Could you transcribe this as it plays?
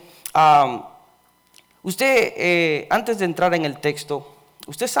Am, usted, antes de entrar en el texto,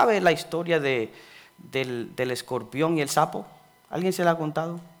 ¿usted sabe la historia del escorpión y el sapo? ¿Alguien se la ha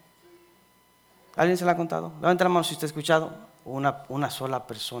contado? ¿Alguien se la ha contado? Levanta la mano si usted ha escuchado. Una sola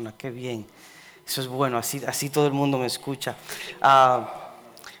persona, qué bien. Eso es bueno, así todo el mundo me escucha.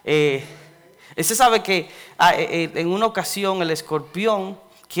 Usted sabe que en una ocasión el escorpión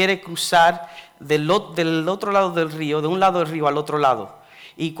quiere cruzar del otro lado del río, de un lado del río al otro lado.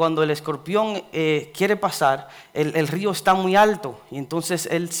 Y cuando el escorpión quiere pasar, el río está muy alto. Y entonces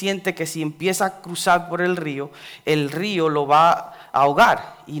él siente que si empieza a cruzar por el río lo va a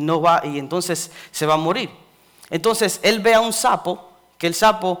ahogar y entonces se va a morir. Entonces él ve a un sapo, que el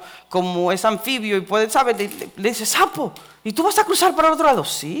sapo, como es anfibio y puede, ¿sabe? Le dice: sapo, ¿y tú vas a cruzar para el otro lado?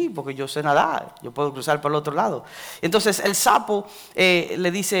 Sí, porque yo sé nadar, yo puedo cruzar para el otro lado. Entonces el sapo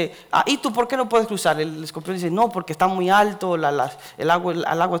le dice: ¿y tú por qué no puedes cruzar? El escorpión dice: no, porque está muy alto, el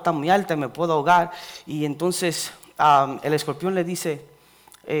agua está muy alta y me puedo ahogar. Y entonces el escorpión le dice: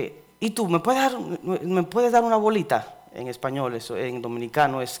 ¿y tú me puedes dar una bolita? En español, eso, en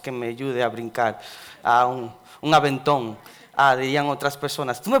dominicano es que me ayude a brincar, a un aventón. Dirían otras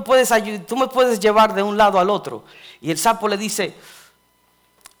personas, tú me puedes llevar de un lado al otro. Y el sapo le dice: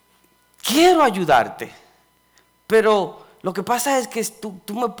 quiero ayudarte, pero lo que pasa es que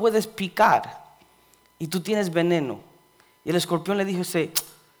tú me puedes picar y tú tienes veneno. Y el escorpión le dijo: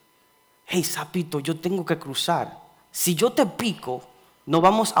 hey sapito, yo tengo que cruzar. Si yo te pico, nos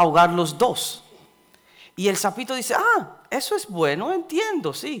vamos a ahogar los dos. Y el sapito dice: eso es bueno,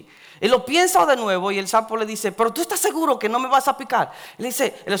 entiendo, sí. Él lo piensa de nuevo y el sapo le dice: pero tú estás seguro que no me vas a picar. El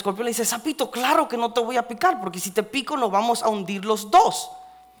escorpión le dice: sapito, claro que no te voy a picar, porque si te pico nos vamos a hundir los dos.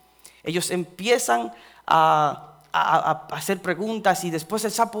 Ellos empiezan a hacer preguntas y después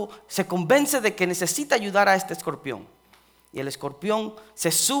el sapo se convence de que necesita ayudar a este escorpión. Y el escorpión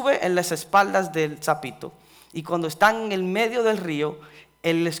se sube en las espaldas del sapito, y cuando están en el medio del río,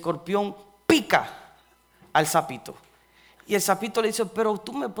 el escorpión pica al sapito. Y el sapito le dice: pero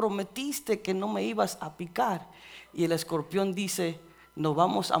tú me prometiste que no me ibas a picar. Y el escorpión dice: nos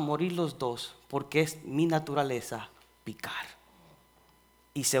vamos a morir los dos, porque es mi naturaleza picar.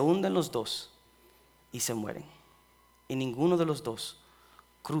 Y se hunden los dos y se mueren. Y ninguno de los dos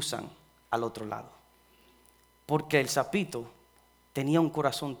cruzan al otro lado, porque el sapito tenía un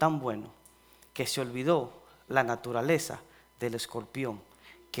corazón tan bueno que se olvidó la naturaleza del escorpión,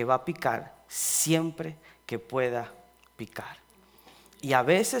 que va a picar siempre que pueda picar. Y a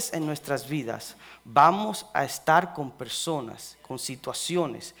veces en nuestras vidas vamos a estar con personas, con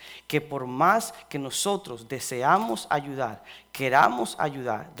situaciones que por más que nosotros deseamos ayudar, queramos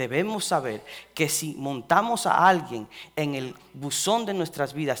ayudar, debemos saber que si montamos a alguien en el buzón de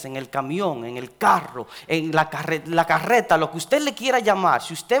nuestras vidas, en el camión, en el carro, en la carreta, lo que usted le quiera llamar,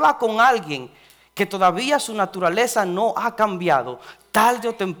 si usted va con alguien que todavía su naturaleza no ha cambiado, tarde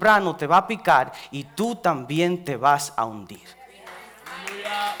o temprano te va a picar y tú también te vas a hundir.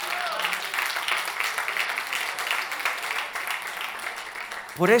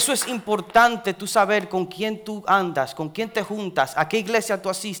 Por eso es importante tú saber con quién tú andas, con quién te juntas, a qué iglesia tú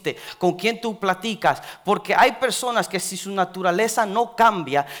asistes, con quién tú platicas. Porque hay personas que si su naturaleza no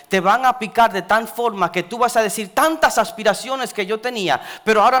cambia, te van a picar de tal forma que tú vas a decir: tantas aspiraciones que yo tenía,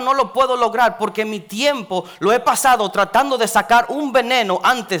 pero ahora no lo puedo lograr porque mi tiempo lo he pasado tratando de sacar un veneno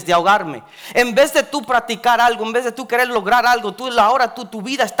antes de ahogarme. En vez de tú practicar algo, en vez de tú querer lograr algo, ahora tu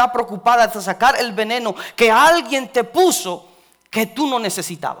vida está preocupada de sacar el veneno que alguien te puso, que tú no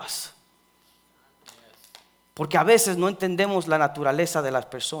necesitabas. Porque a veces no entendemos la naturaleza de las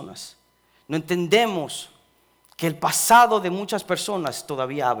personas. No entendemos que el pasado de muchas personas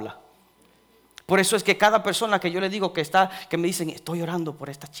todavía habla. Por eso es que cada persona que yo le digo que me dicen: estoy orando por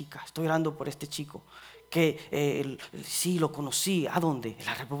esta chica, estoy orando por este chico, que sí lo conocí. ¿A dónde? En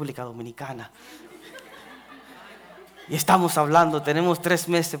la República Dominicana. Y estamos hablando, tenemos 3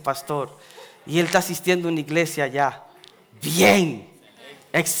 meses, pastor, y él está asistiendo a una iglesia allá. Bien,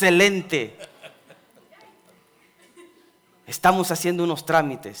 excelente. Estamos haciendo unos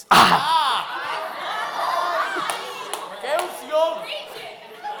trámites. ¡Qué unción!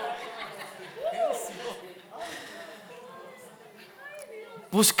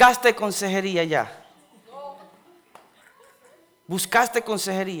 Buscaste consejería ya. Buscaste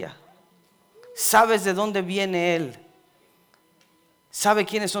consejería. Sabes de dónde viene él. Sabe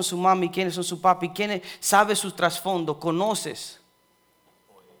quiénes son su mami, quiénes son su papi, sabe su trasfondo, conoces.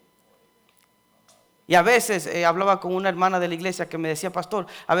 Y a veces hablaba con una hermana de la iglesia que me decía: pastor,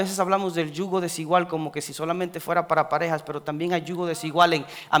 a veces hablamos del yugo desigual como que si solamente fuera para parejas, pero también hay yugo desigual en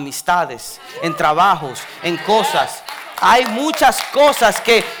amistades, en trabajos, en cosas. Hay muchas cosas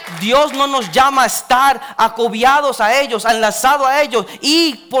que Dios no nos llama a estar acobiados a ellos, enlazados a ellos.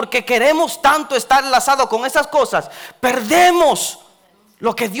 Y porque queremos tanto estar enlazados con esas cosas, perdemos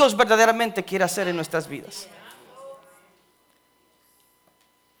lo que Dios verdaderamente quiere hacer en nuestras vidas.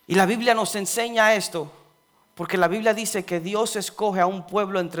 Y la Biblia nos enseña esto, porque la Biblia dice que Dios escoge a un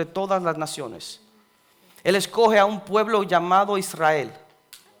pueblo entre todas las naciones. Él escoge a un pueblo llamado Israel.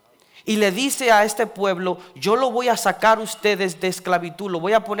 Y le dice a este pueblo: yo lo voy a sacar ustedes de esclavitud, lo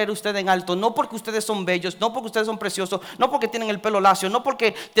voy a poner ustedes en alto. No porque ustedes son bellos, no porque ustedes son preciosos, no porque tienen el pelo lacio, no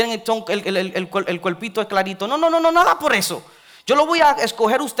porque tienen el cuerpito clarito. No, nada por eso. Yo lo voy a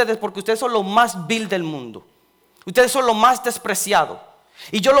escoger ustedes porque ustedes son lo más vil del mundo. Ustedes son lo más despreciado.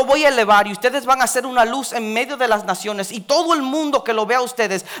 Y yo lo voy a elevar y ustedes van a ser una luz en medio de las naciones. Y todo el mundo que lo vea a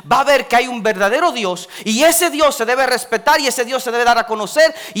ustedes va a ver que hay un verdadero Dios. Y ese Dios se debe respetar y ese Dios se debe dar a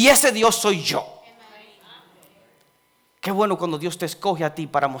conocer. Y ese Dios soy yo. Qué bueno cuando Dios te escoge a ti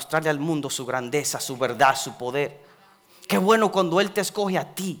para mostrarle al mundo su grandeza, su verdad, su poder. Qué bueno cuando Él te escoge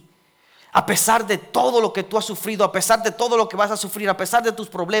a ti. A pesar de todo lo que tú has sufrido, a pesar de todo lo que vas a sufrir, a pesar de tus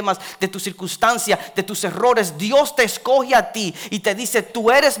problemas, de tus circunstancias, de tus errores, Dios te escoge a ti y te dice: tú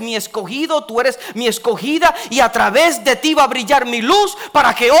eres mi escogido, tú eres mi escogida, y a través de ti va a brillar mi luz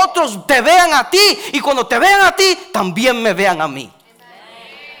para que otros te vean a ti, y cuando te vean a ti, también me vean a mí.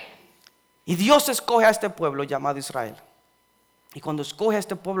 Y Dios escoge a este pueblo llamado Israel. Y cuando escoge a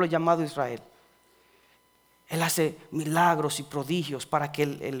este pueblo llamado Israel, Él hace milagros y prodigios para que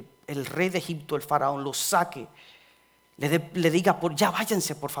el rey de Egipto, el faraón, los saque. Le diga: ya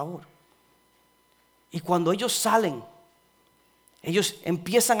váyanse, por favor. Y cuando ellos salen, ellos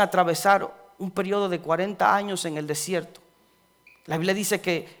empiezan a atravesar un periodo de 40 años en el desierto. La Biblia dice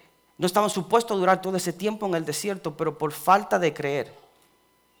que no estaban supuestos a durar todo ese tiempo en el desierto, pero por falta de creer,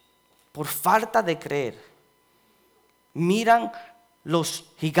 miran los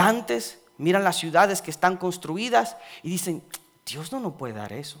gigantes, miran las ciudades que están construidas y dicen: Dios no nos puede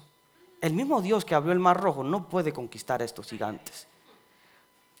dar eso. El mismo Dios que abrió el mar rojo no puede conquistar a estos gigantes.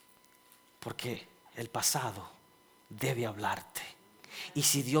 Porque el pasado debe hablarte. Y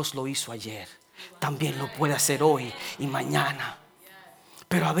si Dios lo hizo ayer, también lo puede hacer hoy y mañana.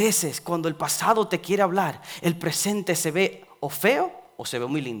 Pero a veces cuando el pasado te quiere hablar, el presente se ve o feo o se ve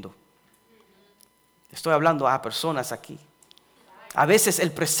muy lindo. Estoy hablando a personas aquí. A veces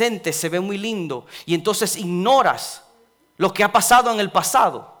el presente se ve muy lindo y entonces ignoras lo que ha pasado en el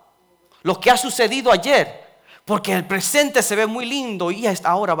pasado, lo que ha sucedido ayer, porque el presente se ve muy lindo y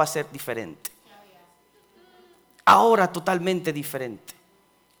ahora va a ser diferente. Ahora totalmente diferente.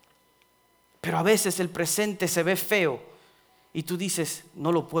 Pero a veces el presente se ve feo y tú dices: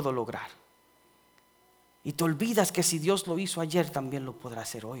 no lo puedo lograr. Y te olvidas que si Dios lo hizo ayer, también lo podrá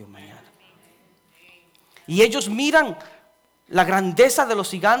hacer hoy o mañana. Y ellos miran la grandeza de los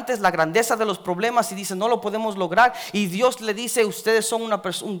gigantes, la grandeza de los problemas y dicen: no lo podemos lograr. Y Dios le dice: ustedes son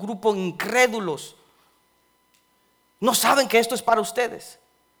un grupo incrédulos. No saben que esto es para ustedes.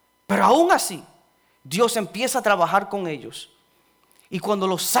 Pero aún así, Dios empieza a trabajar con ellos. Y cuando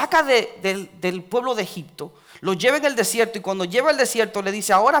los saca del pueblo de Egipto, los lleva en el desierto. Y cuando lleva al desierto le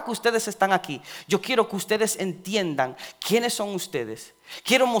dice: ahora que ustedes están aquí, yo quiero que ustedes entiendan quiénes son ustedes.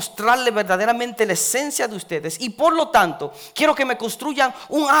 Quiero mostrarle verdaderamente la esencia de ustedes. Y por lo tanto, quiero que me construyan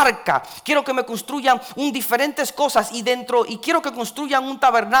un arca. Quiero que me construyan diferentes cosas. Y quiero que construyan un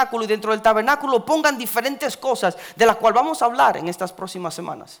tabernáculo. Y dentro del tabernáculo pongan diferentes cosas, de las cuales vamos a hablar en estas próximas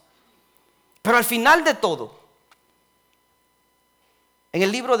semanas. Pero al final de todo, en el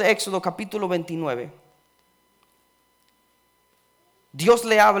libro de Éxodo capítulo 29, Dios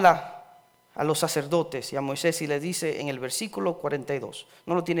le habla a los sacerdotes y a Moisés y le dice en el versículo 42,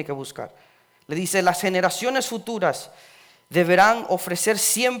 no lo tiene que buscar, le dice: las generaciones futuras deberán ofrecer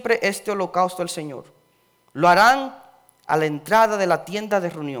siempre este holocausto al Señor. Lo harán a la entrada de la tienda de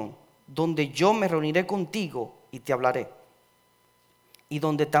reunión, donde yo me reuniré contigo y te hablaré, y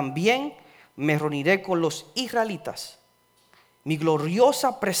donde también me reuniré con los israelitas. Mi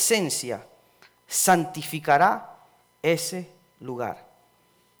gloriosa presencia santificará ese lugar.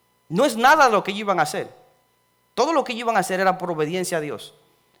 No es nada de lo que ellos iban a hacer. Todo lo que ellos iban a hacer era por obediencia a Dios.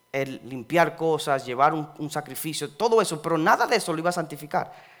 El limpiar cosas, llevar un sacrificio, todo eso. Pero nada de eso lo iba a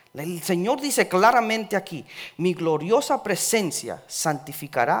santificar. El Señor dice claramente aquí: mi gloriosa presencia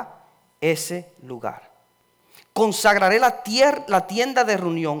santificará ese lugar. Consagraré la tienda de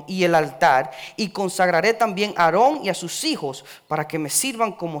reunión y el altar, y consagraré también a Aarón y a sus hijos para que me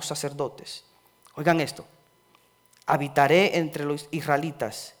sirvan como sacerdotes. Oigan esto: habitaré entre los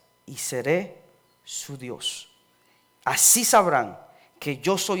israelitas y seré su Dios. Así sabrán que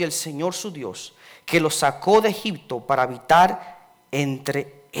yo soy el Señor su Dios, que los sacó de Egipto para habitar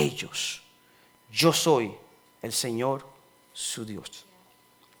entre ellos. Yo soy el Señor su Dios.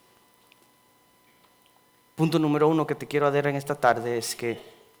 Punto número 1 que te quiero dar en esta tarde es que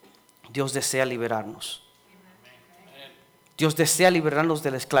Dios desea liberarnos. Dios desea liberarnos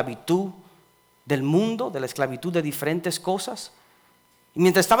de la esclavitud del mundo, de la esclavitud de diferentes cosas. Y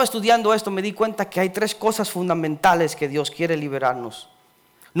mientras estaba estudiando esto me di cuenta que hay 3 cosas fundamentales que Dios quiere liberarnos.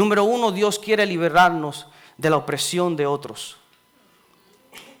 Número 1, Dios quiere liberarnos de la opresión de otros.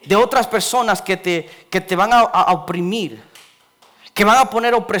 De otras personas que te van a oprimir, que van a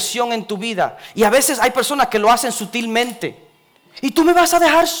poner opresión en tu vida. Y a veces hay personas que lo hacen sutilmente. Y tú me vas a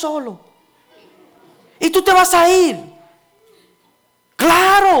dejar solo. Y tú te vas a ir.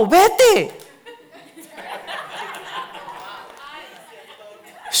 Claro, vete.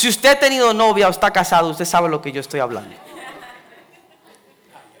 Si usted ha tenido novia o está casado, usted sabe lo que yo estoy hablando.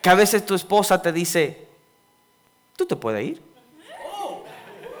 Que a veces tu esposa te dice, tú te puedes ir.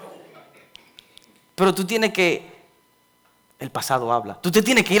 Pero tú tienes que, el pasado habla, tú te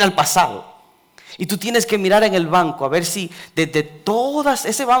tienes que ir al pasado. Y tú tienes que mirar en el banco a ver si de todas,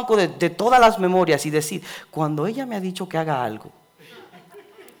 ese banco de todas las memorias y decir, cuando ella me ha dicho que haga algo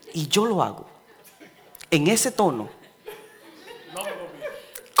y yo lo hago en ese tono,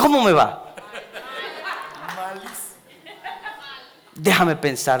 ¿cómo me va? Déjame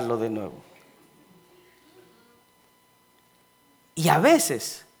pensarlo de nuevo. Y a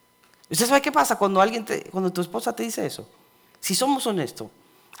veces, ¿usted sabe qué pasa cuando cuando tu esposa te dice eso? Si somos honestos,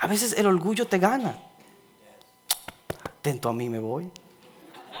 a veces el orgullo te gana. Atento a mí, me voy.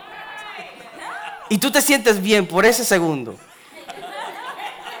 Y tú te sientes bien por ese segundo.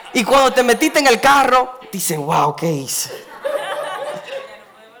 Y cuando te metiste en el carro, dices, wow, ¿qué hice?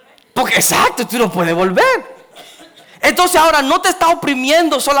 Porque exacto, tú no puedes volver. Entonces ahora no te está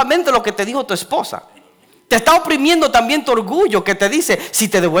oprimiendo solamente lo que te dijo tu esposa. Te está oprimiendo también tu orgullo que te dice, si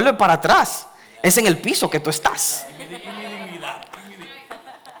te devuelve para atrás, es en el piso que tú estás.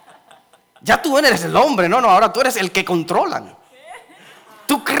 Ya tú eres el hombre, no, ahora tú eres el que controlan.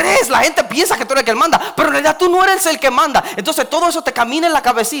 Tú crees, la gente piensa que tú eres el que manda, pero en realidad tú no eres el que manda. Entonces todo eso te camina en la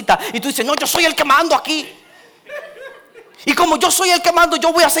cabecita y tú dices, no, yo soy el que mando aquí. Y como yo soy el que mando,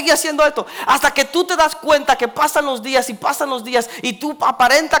 yo voy a seguir haciendo esto. Hasta que tú te das cuenta que pasan los días y tú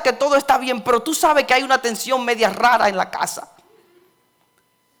aparenta que todo está bien, pero tú sabes que hay una tensión media rara en la casa.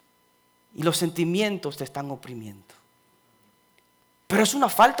 Y los sentimientos te están oprimiendo. Pero es una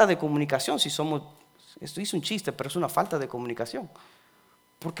falta de comunicación. Esto hice un chiste, pero es una falta de comunicación.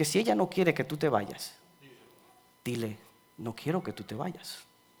 Porque si ella no quiere que tú te vayas, dile, no quiero que tú te vayas.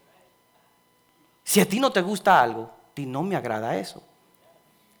 Si a ti no te gusta algo, di, no me agrada eso.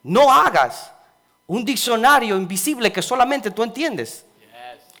 No hagas un diccionario invisible que solamente tú entiendes.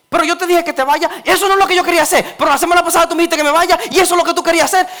 Pero yo te dije que te vaya, eso no es lo que yo quería hacer. Pero la semana pasada tú me dijiste que me vaya y eso es lo que tú querías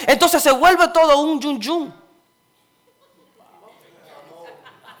hacer. Entonces se vuelve todo un yun yun.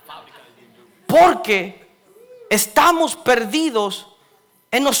 Porque estamos perdidos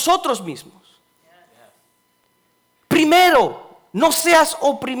en nosotros mismos. Primero, no seas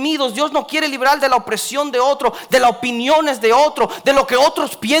oprimidos. Dios no quiere librar de la opresión de otro, de las opiniones de otro, de lo que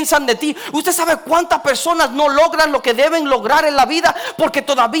otros piensan de ti. Usted sabe cuántas personas no logran lo que deben lograr en la vida porque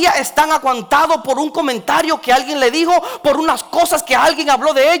todavía están aguantados por un comentario que alguien le dijo, por unas cosas que alguien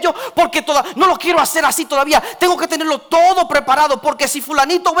habló de ellos, porque no lo quiero hacer así todavía. Tengo que tenerlo todo preparado porque si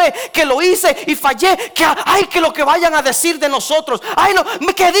fulanito ve que lo hice y fallé, que lo que vayan a decir de nosotros,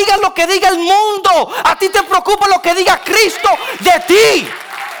 que digan lo que diga el mundo. A ti te preocupa lo que diga Cristo de ti.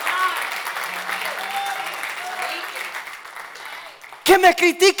 Que me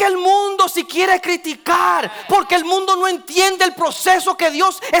critique el mundo si quiere criticar, porque el mundo no entiende el proceso que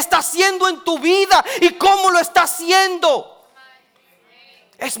Dios está haciendo en tu vida y cómo lo está haciendo.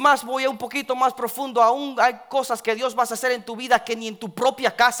 Es más, voy a un poquito más profundo. Aún hay cosas que Dios va a hacer en tu vida que ni en tu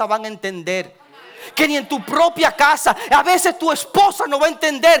propia casa van a entender. Que ni en tu propia casa. A veces tu esposa no va a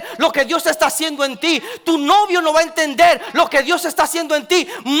entender lo que Dios está haciendo en ti. Tu novio no va a entender lo que Dios está haciendo en ti.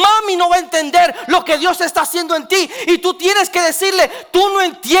 Mami no va a entender lo que Dios está haciendo en ti. Y tú tienes que decirle, tú no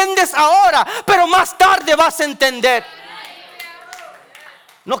entiendes ahora, pero más tarde vas a entender.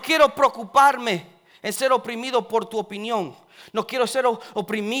 No quiero preocuparme en ser oprimido por tu opinión. No quiero ser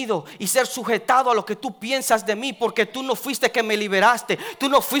oprimido y ser sujetado a lo que tú piensas de mí, porque tú no fuiste que me liberaste, tú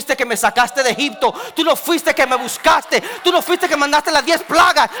no fuiste que me sacaste de Egipto, tú no fuiste que me buscaste, tú no fuiste que mandaste las 10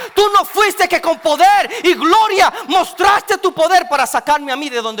 plagas, tú no fuiste que con poder y gloria mostraste tu poder para sacarme a mí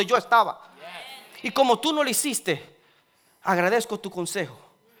de donde yo estaba. Y como tú no lo hiciste, agradezco tu consejo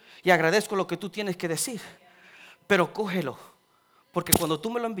y agradezco lo que tú tienes que decir, pero cógelo, porque cuando tú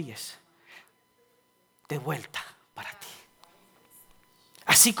me lo envíes, de vuelta para ti.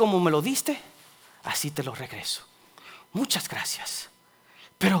 Así como me lo diste, así te lo regreso. Muchas gracias.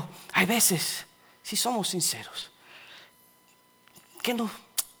 Pero hay veces, si somos sinceros, que no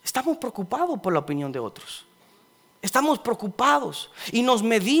estamos preocupados por la opinión de otros. Estamos preocupados y nos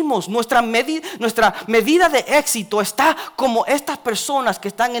medimos. Nuestra medida de éxito está como estas personas que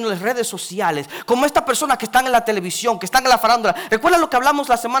están en las redes sociales, como estas personas que están en la televisión, que están en la farándula. ¿Recuerdan lo que hablamos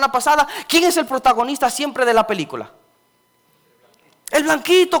la semana pasada? ¿Quién es el protagonista siempre de la película? El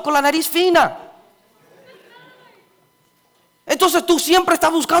blanquito con la nariz fina. Entonces tú siempre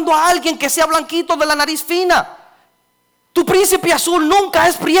estás buscando a alguien que sea blanquito de la nariz fina. Tu príncipe azul nunca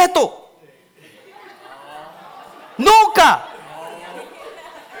es prieto. Nunca.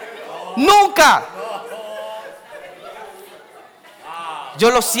 Nunca. Yo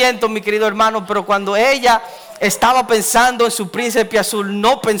lo siento, mi querido hermano, pero cuando ella estaba pensando en su príncipe azul,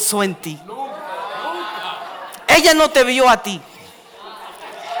 no pensó en ti. Ella no te vio a ti.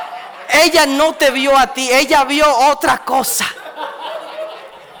 Ella no te vio a ti. Ella vio otra cosa.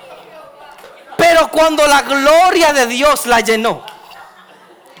 Pero cuando la gloria de Dios la llenó,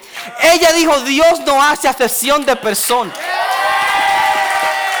 ella dijo: Dios no hace acepción de personas.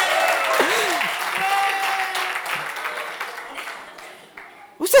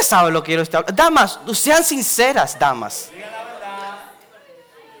 Usted sabe lo que yo estoy hablando. Damas, sean sinceras, damas.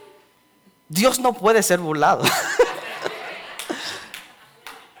 Dios no puede ser burlado.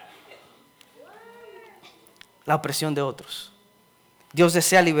 La opresión de otros. Dios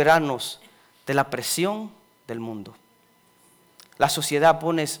desea liberarnos de la presión del mundo. La sociedad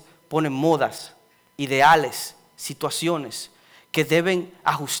pone modas, ideales, situaciones que deben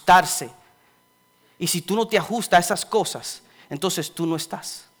ajustarse. Y si tú no te ajustas a esas cosas, entonces tú no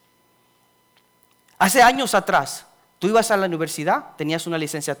estás. Hace años atrás, tú ibas a la universidad, tenías una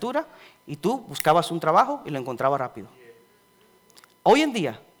licenciatura y tú buscabas un trabajo y lo encontrabas rápido. Hoy en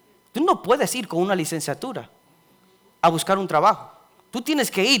día, tú no puedes ir con una licenciatura a buscar un trabajo. Tú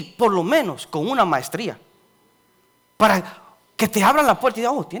tienes que ir por lo menos con una maestría para que te abran la puerta y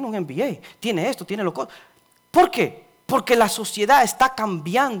digan: oh, tiene un MBA, tiene esto, tiene lo otro. ¿Por qué? Porque la sociedad está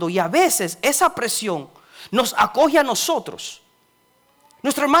cambiando y a veces esa presión nos acoge a nosotros.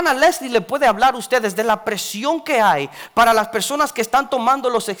 Nuestra hermana Leslie le puede hablar a ustedes de la presión que hay para las personas que están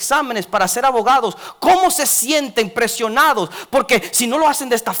tomando los exámenes para ser abogados. Cómo se sienten presionados, porque si no lo hacen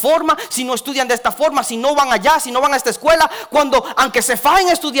de esta forma, si no estudian de esta forma, si no van allá, si no van a esta escuela, cuando aunque se fajen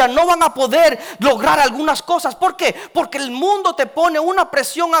a estudiar no van a poder lograr algunas cosas. ¿Por qué? Porque el mundo te pone una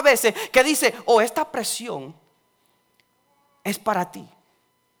presión a veces que dice: oh, esta presión es para ti.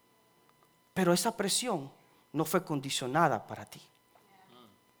 Pero esa presión no fue condicionada para ti.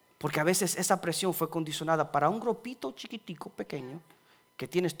 Porque a veces esa presión fue condicionada para un grupito chiquitico, pequeño, que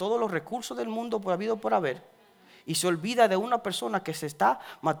tienes todos los recursos del mundo por habido por haber, y se olvida de una persona que se está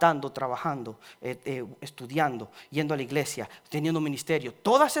matando, trabajando, estudiando, yendo a la iglesia, teniendo ministerio.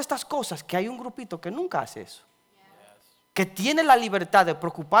 Todas estas cosas que hay un grupito que nunca hace eso. Que tiene la libertad de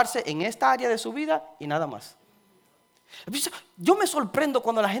preocuparse en esta área de su vida y nada más. Yo me sorprendo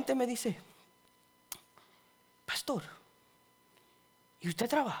cuando la gente me dice: pastor, ¿y usted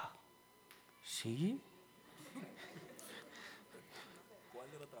trabaja? Sí.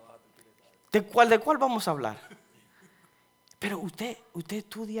 ¿De cuál vamos a hablar? Pero usted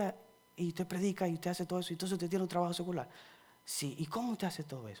estudia y usted predica y usted hace todo eso, y entonces usted tiene un trabajo secular. Sí. ¿Y cómo usted hace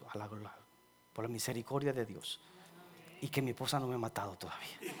todo eso? Por la misericordia de Dios. Y que mi esposa no me ha matado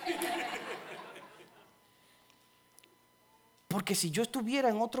todavía. Porque si yo estuviera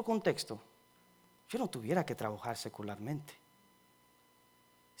en otro contexto, yo no tuviera que trabajar secularmente.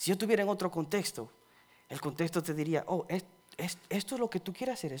 Si yo estuviera en otro contexto, el contexto te diría: oh, esto es lo que tú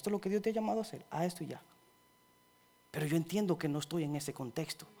quieres hacer, esto es lo que Dios te ha llamado a hacer, a esto y ya. Pero yo entiendo que no estoy en ese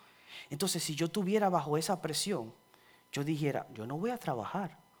contexto. Entonces, si yo estuviera bajo esa presión, yo dijera: yo no voy a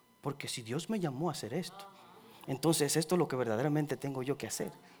trabajar, porque si Dios me llamó a hacer esto, entonces esto es lo que verdaderamente tengo yo que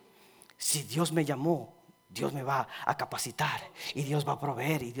hacer. Si Dios me llamó, Dios me va a capacitar y Dios va a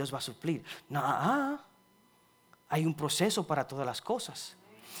proveer y Dios va a suplir. No, hay un proceso para todas las cosas.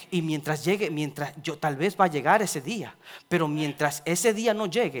 Y mientras yo tal vez va a llegar ese día, pero mientras ese día no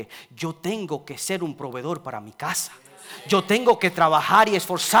llegue, yo tengo que ser un proveedor para mi casa. Yo tengo que trabajar y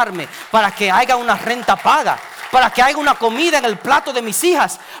esforzarme para que haya una renta paga, para que haya una comida en el plato de mis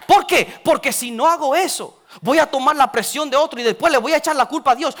hijas. ¿Por qué? Porque si no hago eso, voy a tomar la presión de otro y después le voy a echar la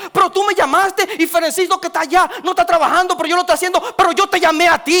culpa a Dios. Pero tú me llamaste y Ferencito que está allá no está trabajando, pero yo lo estoy haciendo. Pero yo te llamé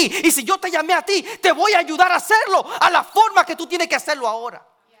a ti, y si yo te llamé a ti, te voy a ayudar a hacerlo a la forma que tú tienes que hacerlo ahora.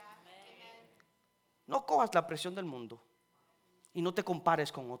 No cojas la presión del mundo y no te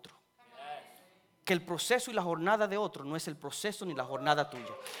compares con otro. que el proceso y la jornada de otro no es el proceso ni la jornada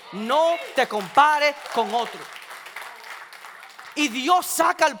tuya. No te compares con otro. Y Dios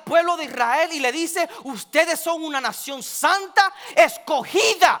saca al pueblo de Israel y le dice: ustedes son una nación santa,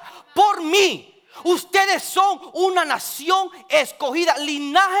 escogida por mí. Ustedes son una nación escogida,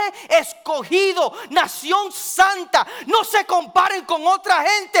 linaje escogido, nación santa. No se comparen con otra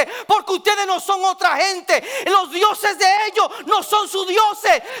gente, porque ustedes no son otra gente. Los dioses de ellos no son sus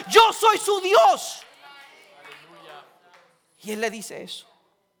dioses. Yo soy su Dios. Y él le dice eso.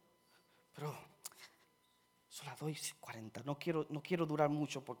 Pero solo doy 40. No quiero durar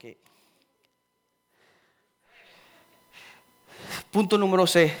mucho porque. Punto número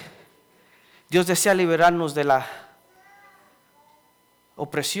 6. Dios desea liberarnos de la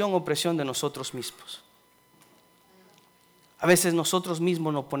opresión de nosotros mismos. A veces nosotros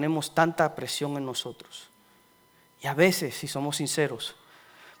mismos nos ponemos tanta presión en nosotros. Y a veces, si somos sinceros,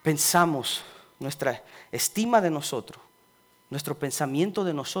 pensamos, nuestra estima de nosotros, nuestro pensamiento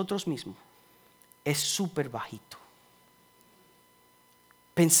de nosotros mismos es súper bajito.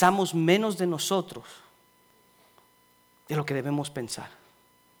 Pensamos menos de nosotros de lo que debemos pensar.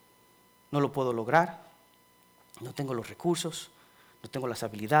 No lo puedo lograr, no tengo los recursos, no tengo las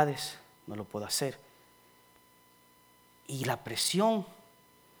habilidades, no lo puedo hacer. Y la presión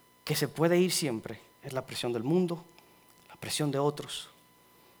que se puede ir siempre es la presión del mundo, la presión de otros.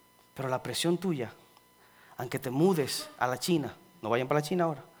 Pero la presión tuya, aunque te mudes a la China, no vayan para la China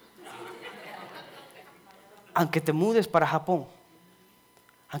ahora, aunque te mudes para Japón,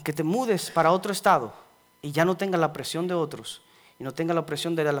 aunque te mudes para otro estado y ya no tengas la presión de otros y no tengas la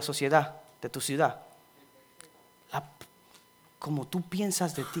presión de la sociedad, de tu ciudad, como tú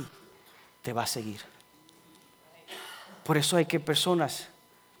piensas de ti, te va a seguir. Por eso hay que personas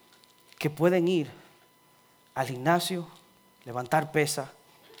que pueden ir al gimnasio, levantar pesa,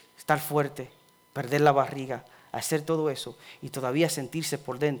 estar fuerte, perder la barriga, hacer todo eso y todavía sentirse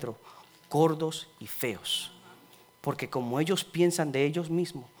por dentro gordos y feos. Porque como ellos piensan de ellos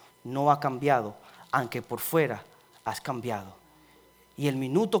mismos, no ha cambiado, aunque por fuera has cambiado. Y el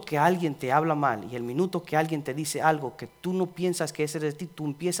minuto que alguien te habla mal y el minuto que alguien te dice algo que tú no piensas que es de ti, tú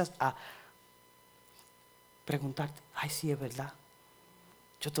empiezas a preguntarte: ay, sí, es verdad,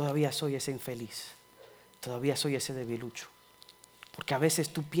 yo todavía soy ese infeliz, todavía soy ese debilucho. Porque a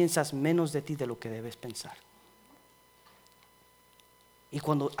veces tú piensas menos de ti de lo que debes pensar. Y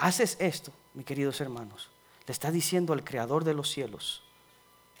cuando haces esto, mis queridos hermanos, le estás diciendo al Creador de los cielos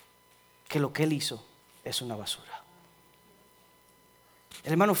que lo que Él hizo es una basura.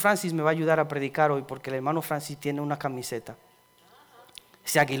 El hermano Francis me va a ayudar a predicar hoy, porque el hermano Francis tiene una camiseta,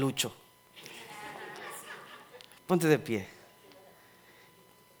 ese aguilucho. Ponte de pie.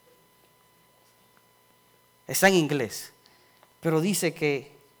 Está en inglés, pero dice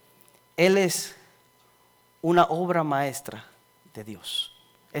que Él es una obra maestra de Dios.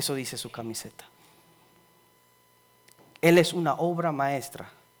 Eso dice su camiseta. Él es una obra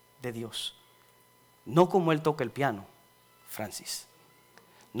maestra de Dios. No como Él toca el piano, Francis.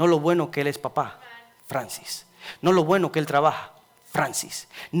 No lo bueno que Él es papá, Francis. No lo bueno que Él trabaja, Francis.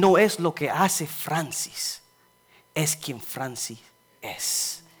 No es lo que hace Francis, es quien Francis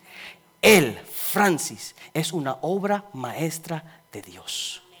es. Él, Francis, es una obra maestra de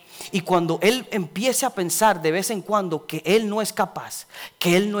Dios. Y cuando él empiece a pensar de vez en cuando que él no es capaz,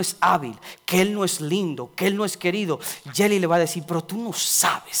 que él no es hábil, que él no es lindo, que él no es querido, Jelly le va a decir: pero tú no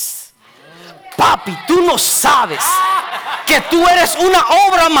sabes, papi, tú no sabes que tú eres una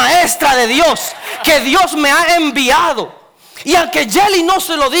obra maestra de Dios, que Dios me ha enviado. Y aunque Jelly no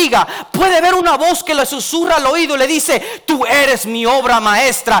se lo diga, puede ver una voz que le susurra al oído y le dice: tú eres mi obra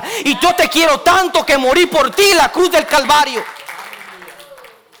maestra y yo te quiero tanto que morí por ti en la cruz del Calvario.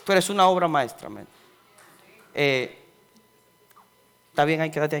 Tú eres una obra maestra, man. Está bien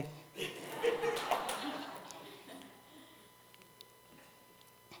ahí, quédate ahí.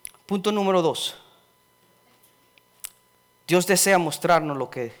 Punto número 2. Dios desea mostrarnos lo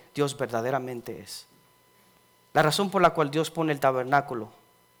que Dios verdaderamente es. La razón por la cual Dios pone el tabernáculo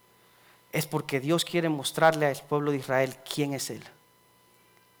es porque Dios quiere mostrarle al pueblo de Israel quién es Él.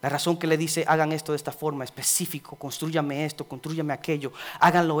 La razón que le dice: hagan esto de esta forma, específico, constrúyame esto, constrúyame aquello,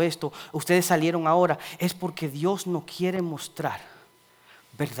 háganlo esto, ustedes salieron ahora, es porque Dios no quiere mostrar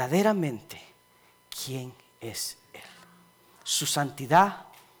verdaderamente quién es Él. Su santidad,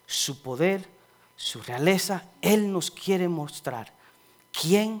 su poder, su realeza. Él nos quiere mostrar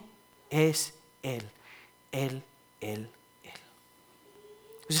quién es Él. Él.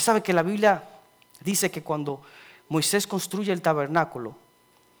 Usted sabe que la Biblia dice que cuando Moisés construye el tabernáculo,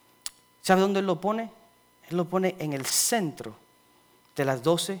 ¿sabe dónde Él lo pone? Él lo pone en el centro de las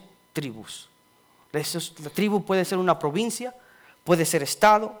 12 tribus. La tribu puede ser una provincia, puede ser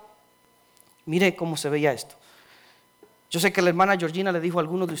estado. Mire cómo se veía esto. Yo sé que la hermana Georgina le dijo a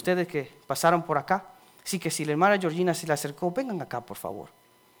algunos de ustedes que pasaron por acá. Así que si la hermana Georgina se le acercó, vengan acá por favor.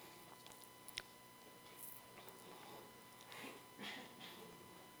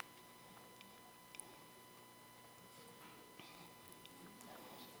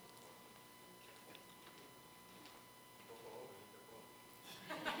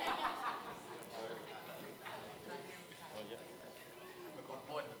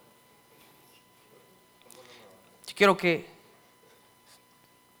 Yo quiero que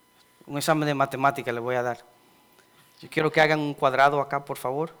un examen de matemática le voy a dar. Yo quiero que hagan un cuadrado acá, por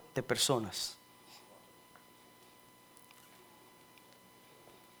favor, de personas.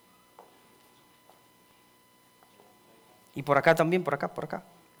 Y por acá también, por acá, por acá.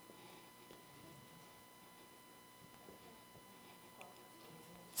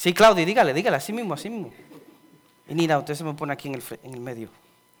 Sí, Claudia, dígale, así mismo, así mismo. Y Nina, usted se me pone aquí en el medio.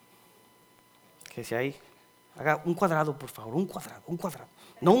 Que sea ahí. Haga un cuadrado, por favor, un cuadrado.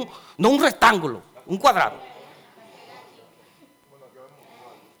 No un rectángulo, un cuadrado.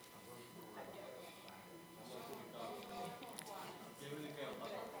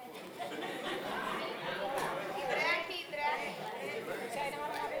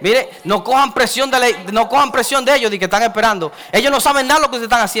 Mire, no cojan presión de ellos, de que están esperando. Ellos no saben nada de lo que se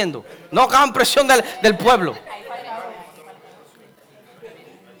están haciendo. No cojan presión del pueblo.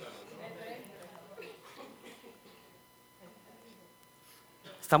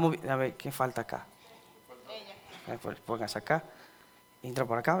 Estamos, a ver, ¿qué falta acá? Pónganse acá. Entra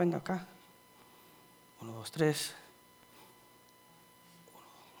por acá, venga acá. 1, 2, 3.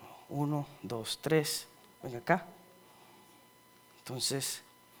 1, 2, 3. Venga acá. Entonces,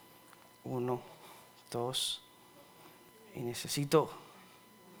 1, 2. Y necesito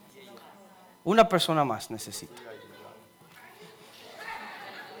una persona más. Necesito.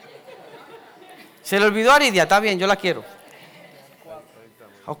 Se le olvidó a Aridia, está bien, yo la quiero.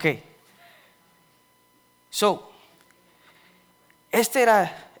 Ok. Este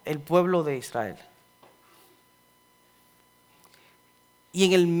era el pueblo de Israel. Y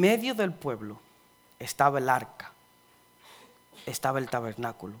en el medio del pueblo estaba el arca, estaba el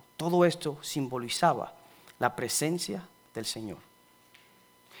tabernáculo. Todo esto simbolizaba la presencia del Señor.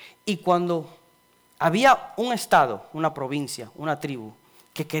 Y cuando había un estado, una provincia, una tribu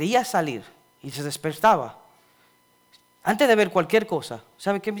que quería salir y se despertaba, antes de ver cualquier cosa,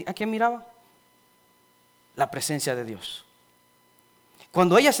 ¿sabe a quién miraba? La presencia de Dios.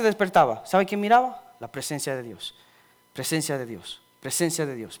 Cuando ella se despertaba, ¿sabe quién miraba? La presencia de Dios. Presencia de Dios. Presencia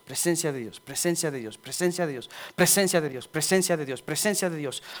de Dios, presencia de Dios, presencia de Dios, presencia de Dios, presencia de Dios, presencia de Dios, presencia de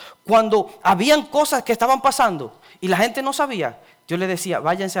Dios. Cuando habían cosas que estaban pasando y la gente no sabía, yo le decía,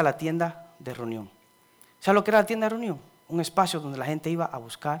 váyanse a la tienda de reunión. ¿Sabe lo que era la tienda de reunión? Un espacio donde la gente iba a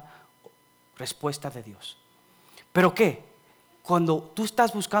buscar respuesta de Dios. ¿Pero qué? Cuando tú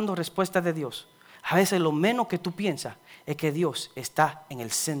estás buscando respuesta de Dios, a veces lo menos que tú piensas es que Dios está en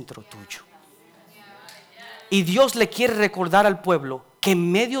el centro tuyo. Y Dios le quiere recordar al pueblo que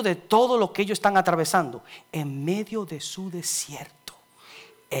en medio de todo lo que ellos están atravesando, en medio de su desierto,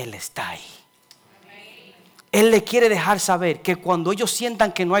 Él está ahí. Él le quiere dejar saber que cuando ellos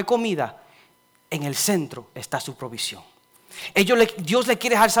sientan que no hay comida, en el centro está su provisión. Dios le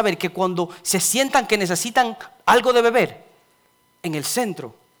quiere dejar saber que cuando se sientan que necesitan algo de beber, en el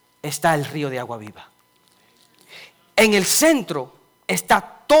centro está el río de agua viva. En el centro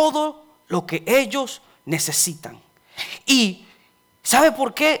está todo lo que ellos necesitan. ¿Y sabe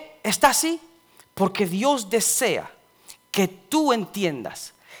por qué está así? Porque Dios desea que tú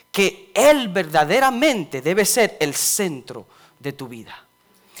entiendas que Él verdaderamente debe ser el centro de tu vida.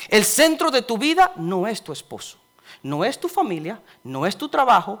 El centro de tu vida no es tu esposo, no es tu familia, no es tu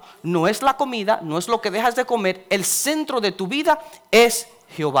trabajo, no es la comida, no es lo que dejas de comer. El centro de tu vida es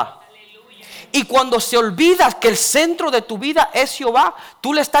Jehová. Y cuando se olvida que el centro de tu vida es Jehová,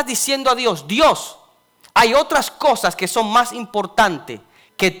 tú le estás diciendo a Dios, Dios, hay otras cosas que son más importantes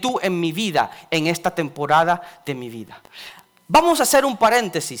que tú en mi vida, en esta temporada de mi vida. Vamos a hacer un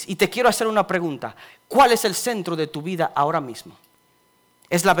paréntesis y te quiero hacer una pregunta. ¿Cuál es el centro de tu vida ahora mismo?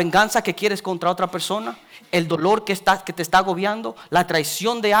 ¿Es la venganza que quieres contra otra persona? ¿El dolor que te está agobiando? ¿La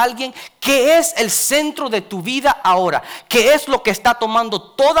traición de alguien? ¿Qué es el centro de tu vida ahora? ¿Qué es lo que está tomando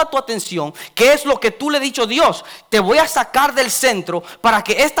toda tu atención? ¿Qué es lo que tú le has dicho? Dios, te voy a sacar del centro para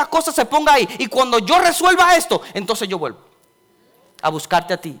que esta cosa se ponga ahí. Y cuando yo resuelva esto, entonces yo vuelvo a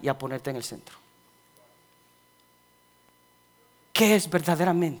buscarte a ti y a ponerte en el centro. ¿Qué es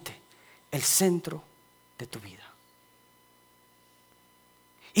verdaderamente el centro de tu vida?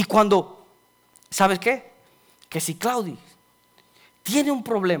 Y cuando ¿Sabes qué? Que si Claudia tiene un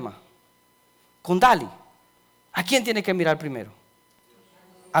problema con Dali, ¿a quién tiene que mirar primero?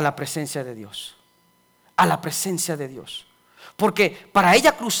 A la presencia de Dios. A la presencia de Dios. Porque para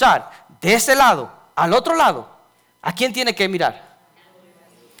ella cruzar de ese lado al otro lado, ¿a quién tiene que mirar?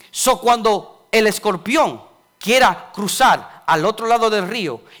 Cuando el escorpión quiera cruzar al otro lado del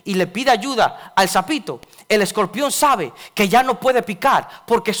río y le pide ayuda al sapito, el escorpión sabe que ya no puede picar,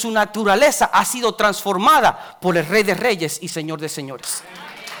 porque su naturaleza ha sido transformada por el Rey de Reyes y Señor de Señores.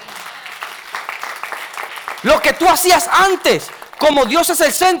 Lo que tú hacías antes, como Dios es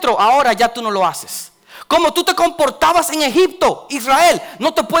el centro, ahora ya tú no lo haces. Como tú te comportabas en Egipto, Israel,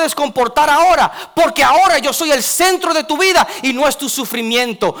 no te puedes comportar ahora, porque ahora yo soy el centro de tu vida y no es tu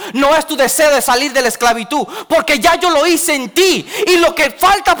sufrimiento, no es tu deseo de salir de la esclavitud, porque ya yo lo hice en ti y lo que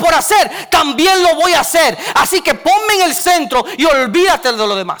falta por hacer también lo voy a hacer. Así que ponme en el centro y olvídate de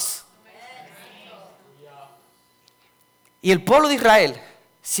lo demás. Y el pueblo de Israel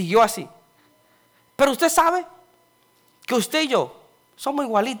siguió así. Pero usted sabe que usted y yo somos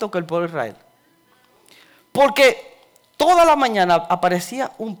igualitos que el pueblo de Israel. Porque toda la mañana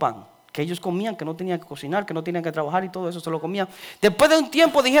aparecía un pan que ellos comían, que no tenían que cocinar, que no tenían que trabajar y todo eso se lo comían. Después de un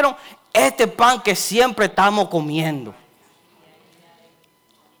tiempo dijeron, este pan que siempre estamos comiendo.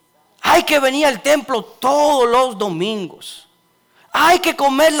 Hay que venir al templo todos los domingos. Hay que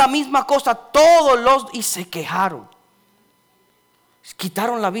comer la misma cosa todos los... Y se quejaron.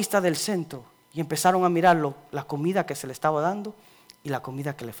 Quitaron la vista del centro y empezaron a mirar la comida que se le estaba dando y la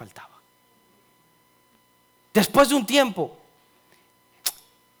comida que le faltaba. Después de un tiempo,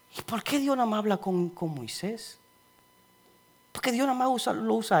 ¿y por qué Dios nada más habla con Moisés? Porque Dios nada más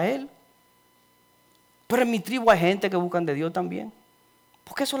lo usa a él. Pero en mi tribu hay gente que buscan de Dios también.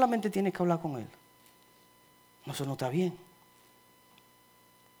 ¿Por qué solamente tiene que hablar con él? No, eso no está bien.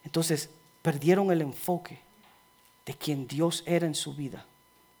 Entonces perdieron el enfoque de quien Dios era en su vida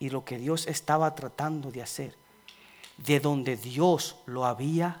y lo que Dios estaba tratando de hacer, de donde Dios lo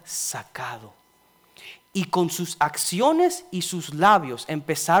había sacado. Y con sus acciones y sus labios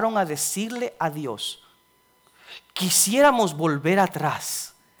empezaron a decirle a Dios, quisiéramos volver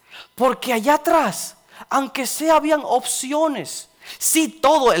atrás, porque allá atrás, aunque sea, habían opciones. Sí,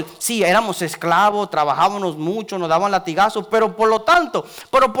 éramos esclavos, trabajábamos mucho, nos daban latigazos, pero por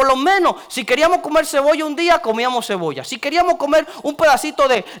lo menos, si queríamos comer cebolla un día, comíamos cebolla. Si queríamos comer un pedacito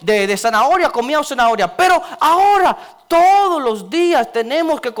de zanahoria, comíamos zanahoria. Pero ahora, todos los días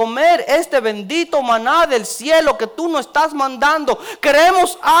tenemos que comer este bendito maná del cielo que tú nos estás mandando.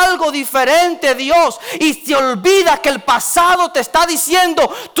 Queremos algo diferente, Dios. Y se olvida que el pasado te está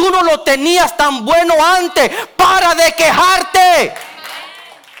diciendo, tú no lo tenías tan bueno antes. Para de quejarte.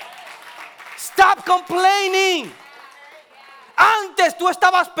 Stop complaining. Antes tú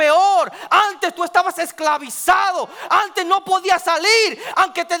estabas peor. Antes tú estabas esclavizado. Antes no podías salir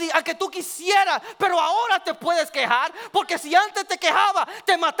aunque tú quisieras. Pero ahora te puedes quejar. Porque si antes te quejabas,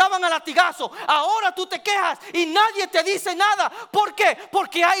 te mataban a latigazo. Ahora tú te quejas y nadie te dice nada. ¿Por qué?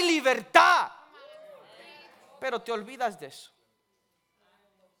 Porque hay libertad. Pero te olvidas de eso.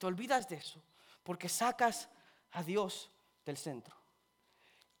 Te olvidas de eso. Porque sacas a Dios del centro.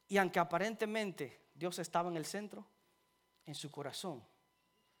 Y aunque aparentemente Dios estaba en el centro, en su corazón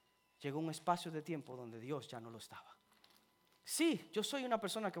llegó un espacio de tiempo donde Dios ya no lo estaba. Sí, yo soy una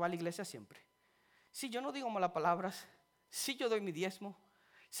persona que va a la iglesia siempre. Sí, yo no digo malas palabras. Sí, yo doy mi diezmo.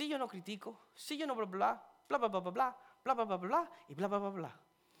 Sí, yo no critico. Sí, yo no bla bla bla bla bla bla bla bla bla bla bla y bla bla bla bla.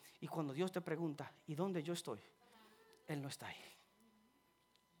 Y cuando Dios te pregunta, ¿y dónde yo estoy? Él no está ahí.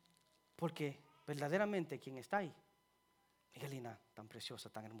 Porque verdaderamente quien está ahí, Miguelina, tan preciosa,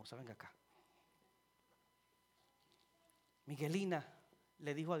 tan hermosa, venga acá. Miguelina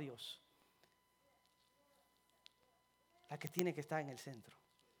le dijo a Dios, la que tiene que estar en el centro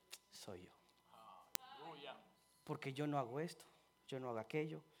soy yo. Porque yo no hago esto, yo no hago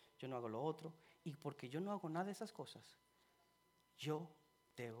aquello, yo no hago lo otro. Y porque yo no hago nada de esas cosas, yo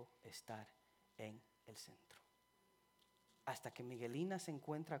debo estar en el centro. Hasta que Miguelina se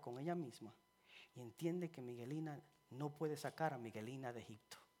encuentra con ella misma y entiende que Miguelina no puede sacar a Miguelina de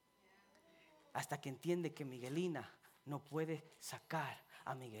Egipto. Hasta que entiende que Miguelina no puede sacar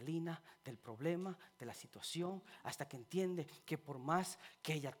a Miguelina del problema, de la situación, hasta que entiende que por más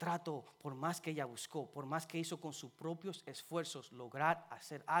que ella trató, por más que ella buscó, por más que hizo con sus propios esfuerzos lograr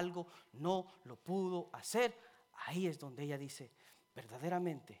hacer algo, no lo pudo hacer. Ahí es donde ella dice,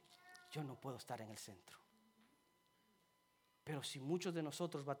 verdaderamente yo no puedo estar en el centro. Pero si muchos de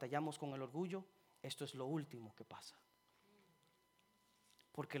nosotros batallamos con el orgullo, esto es lo último que pasa.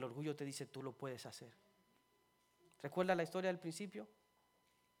 Porque el orgullo te dice, tú lo puedes hacer. ¿Recuerda la historia del principio?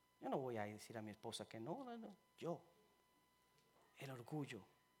 Yo no voy a decir a mi esposa que no. Yo. El orgullo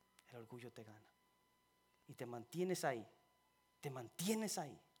te gana. Y te mantienes ahí.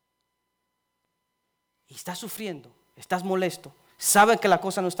 Y estás sufriendo, estás molesto, sabes que la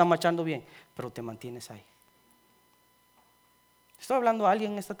cosa no está marchando bien, pero te mantienes ahí. ¿Estoy hablando a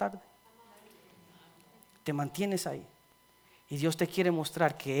alguien esta tarde? Te mantienes ahí. Y Dios te quiere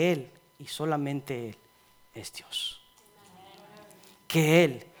mostrar que Él y solamente Él es Dios. Que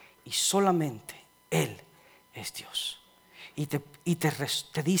Él y solamente Él es Dios. Y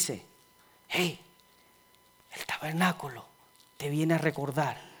te dice, hey, el tabernáculo te viene a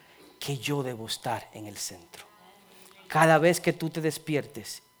recordar que yo debo estar en el centro. Cada vez que tú te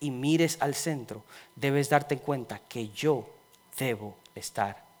despiertes y mires al centro, debes darte cuenta que yo debo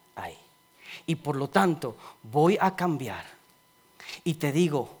estar ahí. Y por lo tanto, voy a cambiar. Y te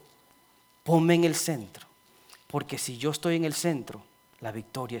digo, ponme en el centro. Porque si yo estoy en el centro, la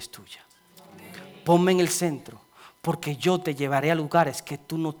victoria es tuya. Ponme en el centro. Porque yo te llevaré a lugares que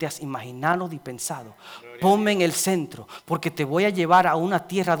tú no te has imaginado ni pensado. Ponme en el centro, porque te voy a llevar a una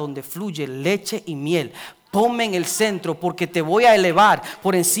tierra donde fluye leche y miel. Ponme en el centro, porque te voy a elevar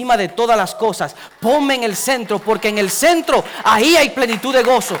por encima de todas las cosas. Ponme en el centro, porque en el centro ahí hay plenitud de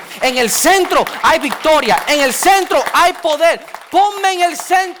gozo. En el centro hay victoria. En el centro hay poder. Ponme en el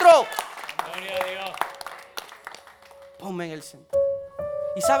centro. Gloria a Dios. Ponme en el centro.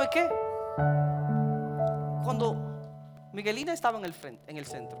 ¿Y sabe qué? Cuando Miguelina estaba en el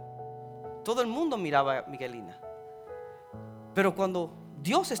centro, todo el mundo miraba a Miguelina. Pero cuando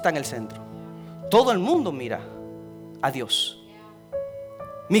Dios está en el centro, todo el mundo mira a Dios.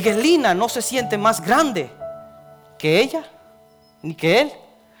 Miguelina no se siente más grande que ella, ni que él.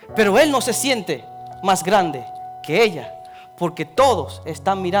 Pero él no se siente más grande que ella, porque todos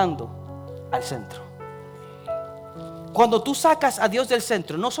están mirando al centro. Cuando tú sacas a Dios del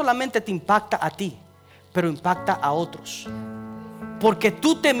centro, no solamente te impacta a ti, pero impacta a otros. Porque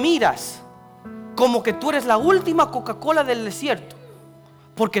tú te miras como que tú eres la última Coca-Cola del desierto,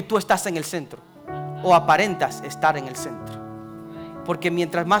 porque tú estás en el centro, o aparentas estar en el centro. Porque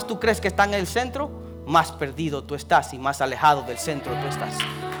mientras más tú crees que estás en el centro, más perdido tú estás y más alejado del centro tú estás.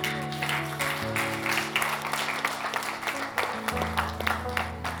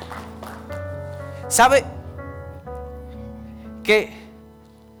 ¿Sabe que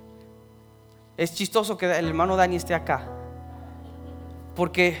es chistoso que el hermano Dani esté acá?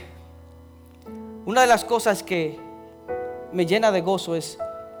 Porque una de las cosas que me llena de gozo es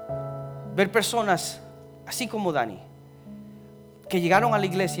ver personas así como Dani, que llegaron a la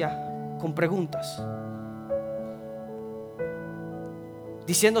iglesia con preguntas,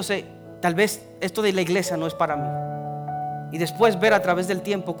 diciéndose, tal vez esto de la iglesia no es para mí. Y después ver a través del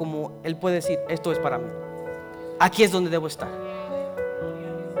tiempo como él puede decir, esto es para mí. Aquí es donde debo estar.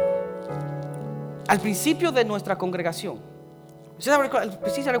 Al principio de nuestra congregación, ¿sí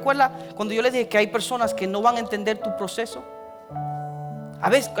se recuerda cuando yo les dije que hay personas que no van a entender tu proceso? A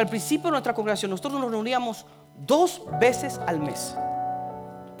veces, al principio de nuestra congregación, nosotros nos reuníamos 2 veces al mes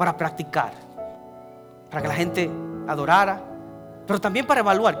para practicar, para que la gente adorara, pero también para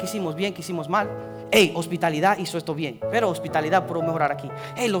evaluar qué hicimos bien, qué hicimos mal. Hey, hospitalidad hizo esto bien, pero hospitalidad pudo mejorar aquí.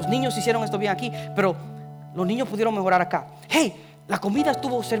 Hey, los niños hicieron esto bien aquí, pero los niños pudieron mejorar acá. Hey, la comida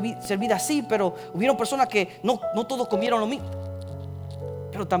estuvo servida así, pero hubieron personas que no todos comieron lo mismo.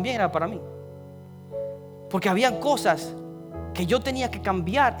 Pero también era para mí, porque habían cosas que yo tenía que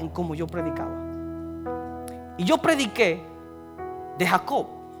cambiar en cómo yo predicaba. Y yo prediqué de Jacob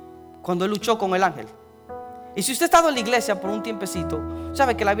cuando él luchó con el ángel. Y si usted ha estado en la iglesia por un tiempecito,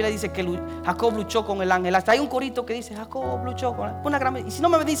 sabe que la Biblia dice que Jacob luchó con el ángel. Hasta hay un corito que dice Jacob luchó con una gran... Y si no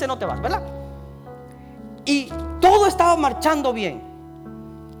me dice, no te vas, ¿verdad? Y todo estaba marchando bien,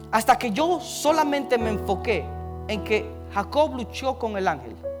 hasta que yo solamente me enfoqué en que Jacob luchó con el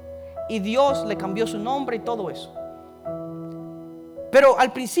ángel y Dios le cambió su nombre y todo eso. Pero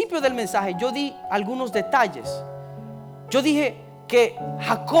al principio del mensaje yo di algunos detalles. Yo dije que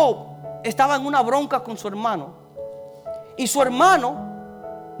Jacob estaba en una bronca con su hermano, y su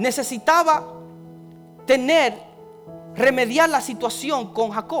hermano necesitaba remediar la situación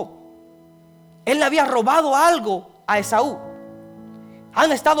con Jacob. Él le había robado algo a Esaú.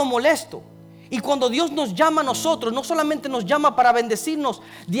 Han estado molestos. Y cuando Dios nos llama a nosotros, no solamente nos llama para bendecirnos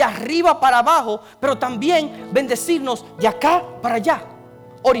de arriba para abajo, pero también bendecirnos de acá para allá,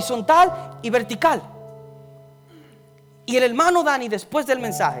 horizontal y vertical. Y el hermano Dani, después del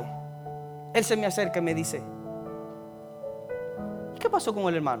mensaje, él se me acerca y me dice, ¿qué pasó con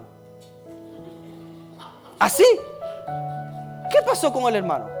el hermano? ¿Así? ¿Qué pasó con el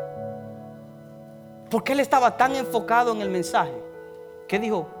hermano? Porque él estaba tan enfocado en el mensaje que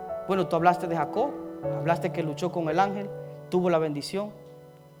dijo, Bueno, tú hablaste de Jacob, hablaste que luchó con el ángel, tuvo la bendición,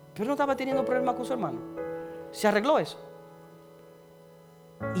 pero no estaba teniendo problemas con su hermano. Se arregló eso.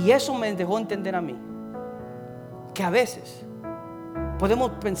 Y eso me dejó entender a mí que a veces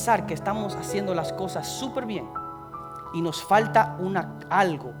podemos pensar que estamos haciendo las cosas súper bien y nos falta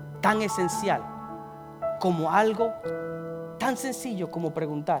algo tan esencial como algo tan sencillo como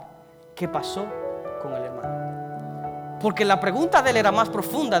preguntar ¿qué pasó con el hermano? Porque la pregunta de él era más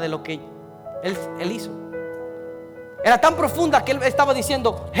profunda de lo que él hizo. Era tan profunda que él estaba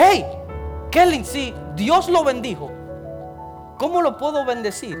diciendo: hey, Kelly, si Dios lo bendijo, ¿cómo lo puedo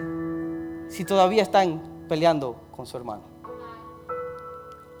bendecir si todavía están peleando con su hermano?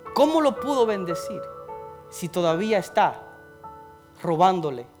 ¿Cómo lo pudo bendecir si todavía está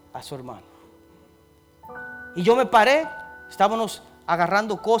robándole a su hermano? Y yo me paré, estábamos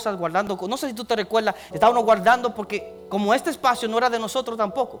agarrando cosas, guardando cosas. No sé si tú te recuerdas, estábamos guardando porque como este espacio no era de nosotros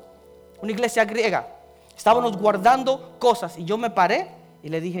tampoco, una iglesia griega, estábamos guardando cosas y yo me paré y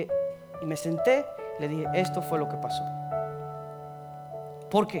le dije, y me senté, le dije, esto fue lo que pasó.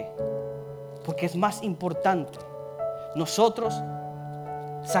 ¿Por qué? Porque es más importante nosotros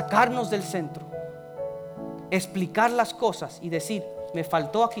sacarnos del centro, explicar las cosas y decir, me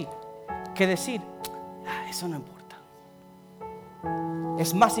faltó aquí, que decir, eso no importa.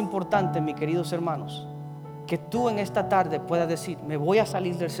 Es más importante, mis queridos hermanos, que tú en esta tarde puedas decir, me voy a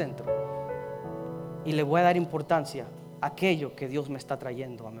salir del centro y le voy a dar importancia a aquello que Dios me está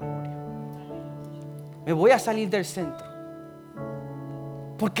trayendo a memoria. Me voy a salir del centro,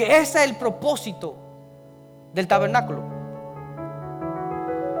 porque ese es el propósito del tabernáculo,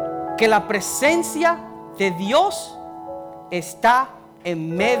 que la presencia de Dios está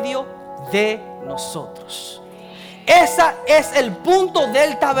en medio de nosotros. Ese es el punto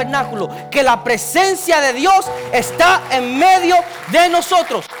del tabernáculo, que la presencia de Dios está en medio de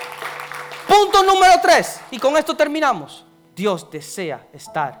nosotros. Punto número 3, y con esto terminamos. Dios desea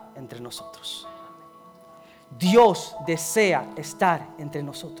estar entre nosotros. Dios desea estar entre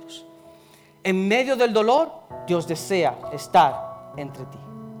nosotros. En medio del dolor, Dios desea estar entre ti.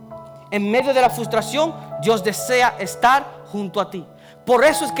 En medio de la frustración, Dios desea estar junto a ti. Por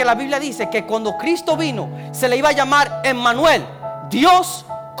eso es que la Biblia dice que cuando Cristo vino, se le iba a llamar Emmanuel, Dios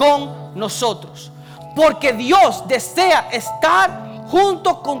con nosotros. Porque Dios desea estar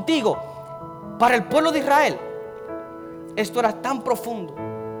junto contigo. Para el pueblo de Israel, esto era tan profundo,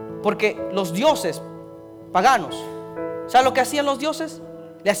 porque los dioses paganos, ¿sabes lo que hacían los dioses?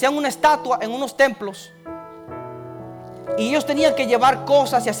 Le hacían una estatua en unos templos y ellos tenían que llevar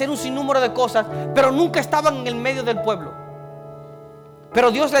cosas y hacer un sinnúmero de cosas, pero nunca estaban en el medio del pueblo. Pero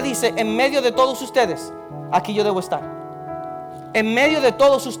Dios le dice, en medio de todos ustedes, aquí yo debo estar. En medio de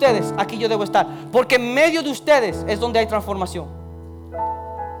todos ustedes, aquí yo debo estar, porque en medio de ustedes es donde hay transformación.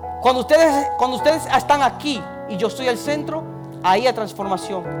 Cuando ustedes están aquí y yo estoy al centro, ahí hay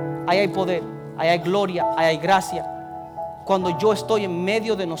transformación, ahí hay poder, ahí hay gloria, ahí hay gracia. Cuando yo estoy en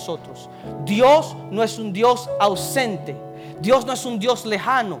medio de nosotros, Dios no es un Dios ausente, Dios no es un Dios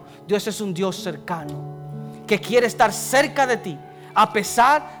lejano, Dios es un Dios cercano, que quiere estar cerca de ti, a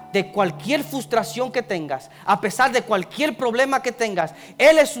pesar de cualquier frustración que tengas, a pesar de cualquier problema que tengas.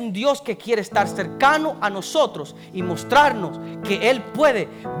 Él es un Dios que quiere estar cercano a nosotros y mostrarnos que Él puede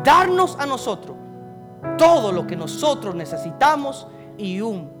darnos a nosotros todo lo que nosotros necesitamos y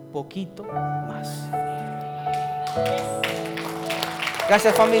un poquito más.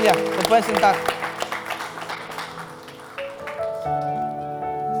 Gracias, familia, se pueden sentar.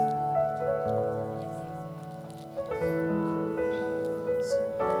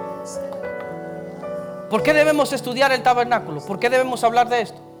 ¿Por qué debemos estudiar el tabernáculo? ¿Por qué debemos hablar de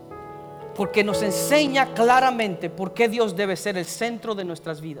esto? Porque nos enseña claramente por qué Dios debe ser el centro de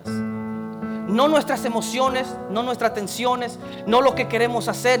nuestras vidas. No nuestras emociones, no nuestras tensiones, no lo que queremos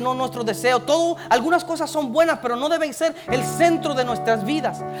hacer, no nuestros deseos. Algunas cosas son buenas, pero no deben ser el centro de nuestras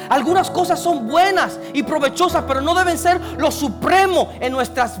vidas. Algunas cosas son buenas y provechosas, pero no deben ser lo supremo en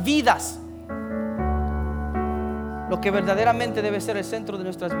nuestras vidas. Lo que verdaderamente debe ser el centro de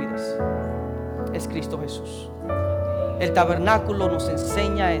nuestras vidas es Cristo Jesús. El tabernáculo nos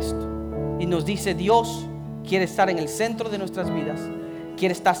enseña esto y nos dice: Dios quiere estar en el centro de nuestras vidas,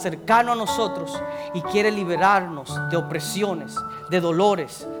 quiere estar cercano a nosotros y quiere liberarnos de opresiones, de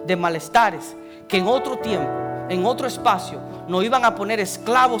dolores, de malestares que en otro tiempo, en otro espacio nos iban a poner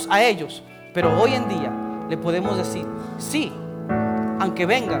esclavos a ellos. Pero hoy en día le podemos decir: sí, aunque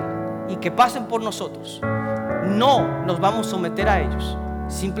vengan y que pasen por nosotros, no nos vamos a someter a ellos.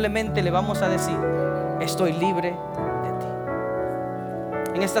 Simplemente le vamos a decir: estoy libre de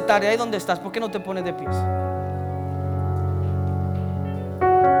ti. En esta tarde, ahí donde estás, ¿por qué no te pones de pie?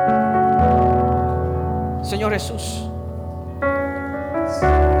 Señor Jesús,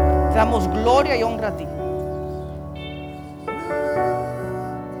 te damos gloria y honra a ti,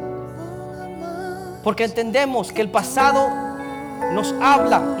 porque entendemos que el pasado nos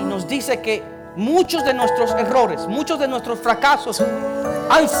habla y nos dice que muchos de nuestros errores, muchos de nuestros fracasos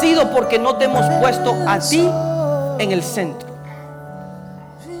han sido porque no te hemos puesto a ti en el centro.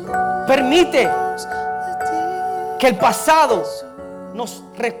 Permite que el pasado nos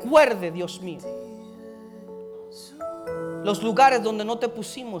recuerde, Dios mío, los lugares donde no te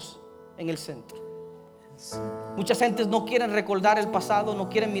pusimos en el centro. Muchas gentes no quieren recordar el pasado, no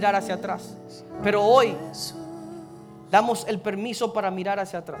quieren mirar hacia atrás, pero hoy damos el permiso para mirar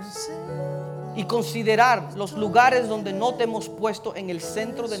hacia atrás y considerar los lugares donde no te hemos puesto en el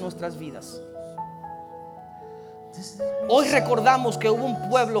centro de nuestras vidas. Hoy recordamos que hubo un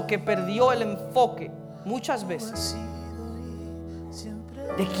pueblo que perdió el enfoque muchas veces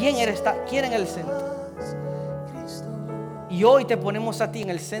de quién era el centro. Y hoy te ponemos a ti en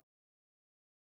el centro.